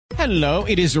Hello,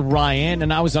 it is Ryan,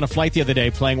 and I was on a flight the other day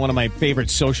playing one of my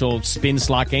favorite social spin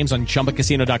slot games on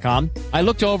ChumbaCasino.com. I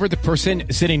looked over at the person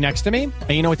sitting next to me, and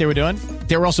you know what they were doing?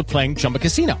 They were also playing Chumba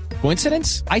Casino.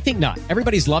 Coincidence? I think not.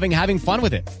 Everybody's loving having fun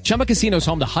with it. Chumba Casino is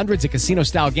home to hundreds of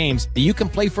casino-style games that you can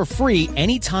play for free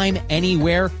anytime,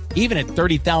 anywhere, even at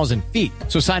 30,000 feet.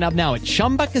 So sign up now at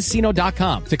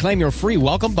ChumbaCasino.com to claim your free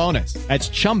welcome bonus. That's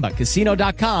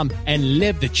ChumbaCasino.com and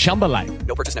live the Chumba life.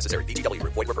 No purchase necessary. VGW.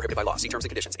 Void where prohibited by law. See terms and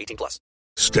conditions. 18+.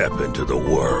 Step into the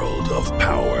world of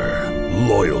power,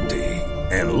 loyalty,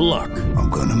 and luck. I'm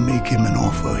gonna make him an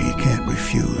offer he can't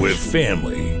refuse. With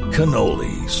family,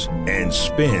 cannolis, and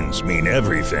spins mean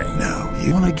everything. Now,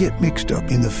 you wanna get mixed up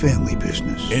in the family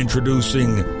business.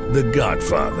 Introducing The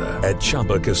Godfather at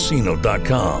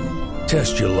ChumbaCasino.com.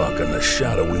 Test your luck in the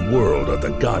shadowy world of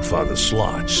The Godfather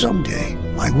slot. Someday,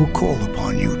 I will call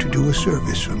upon you to do a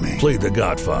service for me. Play The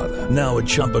Godfather now at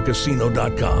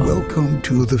ChumbaCasino.com. Welcome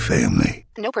to the family.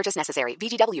 No purchase necessary.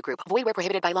 VGW Group. Void where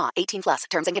prohibited by law. 18+.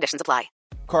 Terms and conditions apply.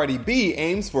 Cardi B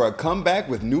aims for a comeback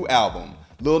with new album.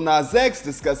 Lil Nas X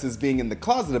discusses being in the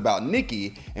closet about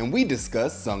Nicki, and we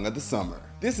discuss Song of the Summer.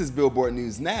 This is Billboard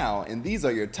News Now, and these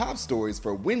are your top stories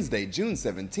for Wednesday, June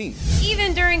 17th.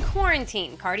 Even during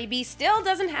quarantine, Cardi B still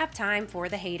doesn't have time for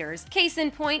the haters. Case in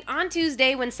point, on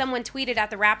Tuesday when someone tweeted at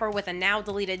the rapper with a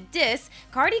now-deleted diss,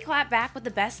 Cardi clapped back with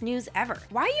the best news ever.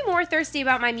 "Why are you more thirsty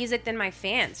about my music than my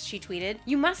fans?" she tweeted.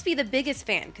 "You must be the biggest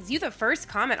fan, cause you the first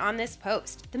comment on this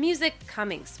post. The music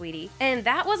coming, sweetie." And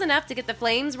that was enough to get the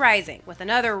flames rising, with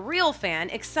another real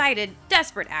fan excited,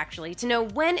 desperate actually, to know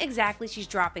when exactly she's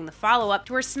dropping the follow-up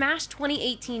to her smash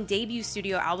 2018 debut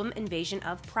studio album, Invasion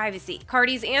of Privacy.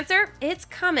 Cardi's answer? It's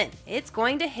coming. It's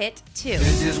going to hit too.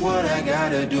 This is what I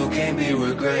gotta do, can't be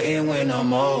regretting when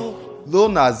I'm old. Lil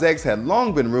Nas X had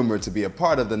long been rumored to be a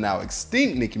part of the now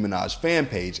extinct Nicki Minaj fan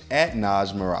page at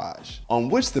Naj Mirage, on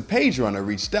which the page runner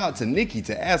reached out to Nicki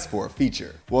to ask for a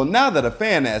feature. Well, now that a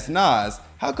fan asked Nas,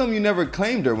 "How come you never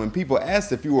claimed her when people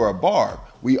asked if you were a barb?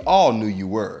 We all knew you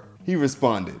were." He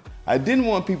responded, "I didn't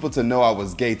want people to know I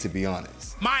was gay, to be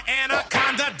honest." My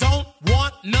anaconda don't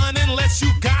want none unless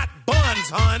you got buns,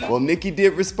 hun. Well, Nicki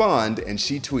did respond, and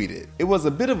she tweeted, "It was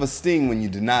a bit of a sting when you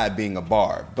denied being a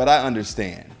barb, but I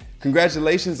understand.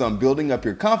 Congratulations on building up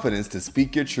your confidence to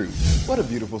speak your truth." What a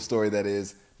beautiful story that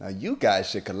is. Now you guys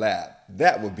should collab.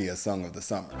 That would be a Song of the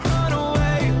Summer.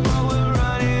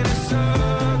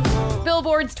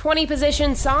 Billboard's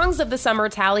 20-position Songs of the Summer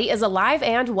tally is alive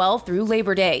and well through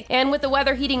Labor Day. And with the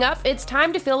weather heating up, it's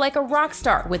time to feel like a rock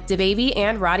star with DaBaby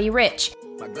and Roddy Ricch.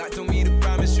 My God told me to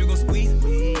promise you gon' squeeze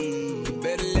me.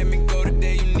 Better let me go the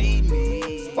day you need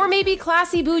me. Or maybe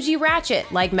classy bougie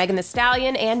ratchet like Megan Thee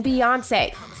Stallion and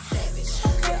Beyonce.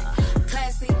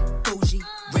 Classy, bougie,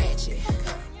 ratchet.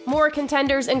 More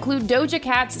contenders include Doja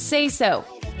Cat's Say So.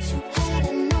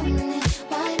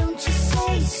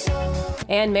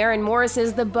 And Maren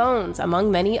Morris's The Bones,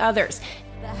 among many others.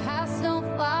 The house don't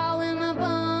fall when my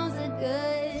bones are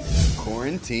good.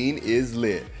 Quarantine is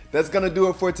lit. That's gonna do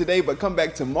it for today, but come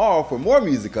back tomorrow for more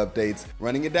music updates.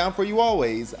 Running it down for you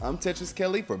always, I'm Tetris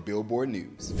Kelly for Billboard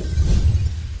News.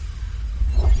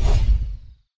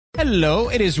 Hello,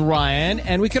 it is Ryan,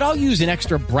 and we could all use an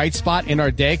extra bright spot in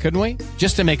our day, couldn't we?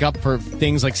 Just to make up for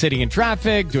things like sitting in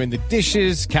traffic, doing the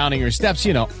dishes, counting your steps,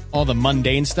 you know, all the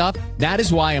mundane stuff. That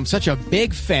is why I'm such a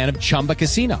big fan of Chumba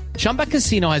Casino. Chumba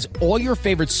Casino has all your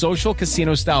favorite social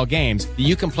casino-style games that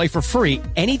you can play for free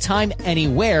anytime,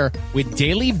 anywhere with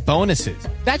daily bonuses.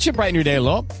 That should brighten your day a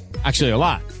little. Actually, a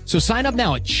lot. So sign up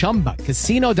now at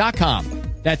ChumbaCasino.com.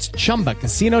 That's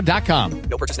ChumbaCasino.com.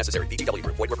 No purchase necessary. VGW.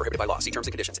 Void where prohibited by law. See terms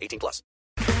and conditions. 18+.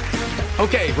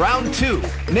 Okay, round two.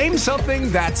 Name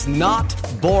something that's not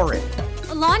boring.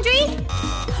 A laundry?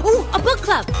 Ooh, a book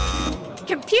club.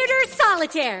 Computer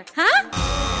solitaire, huh?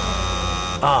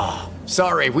 Ah,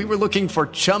 sorry, we were looking for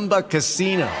Chumba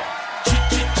Casino.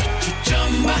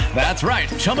 That's right,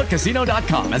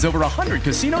 ChumbaCasino.com has over 100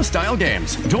 casino-style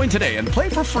games. Join today and play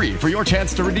for free for your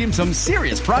chance to redeem some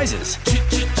serious prizes.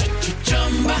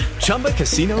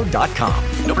 ChumbaCasino.com.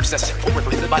 No purchase necessary. Void where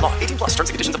prohibited by law. 18+. Terms and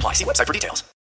conditions apply. See website for details.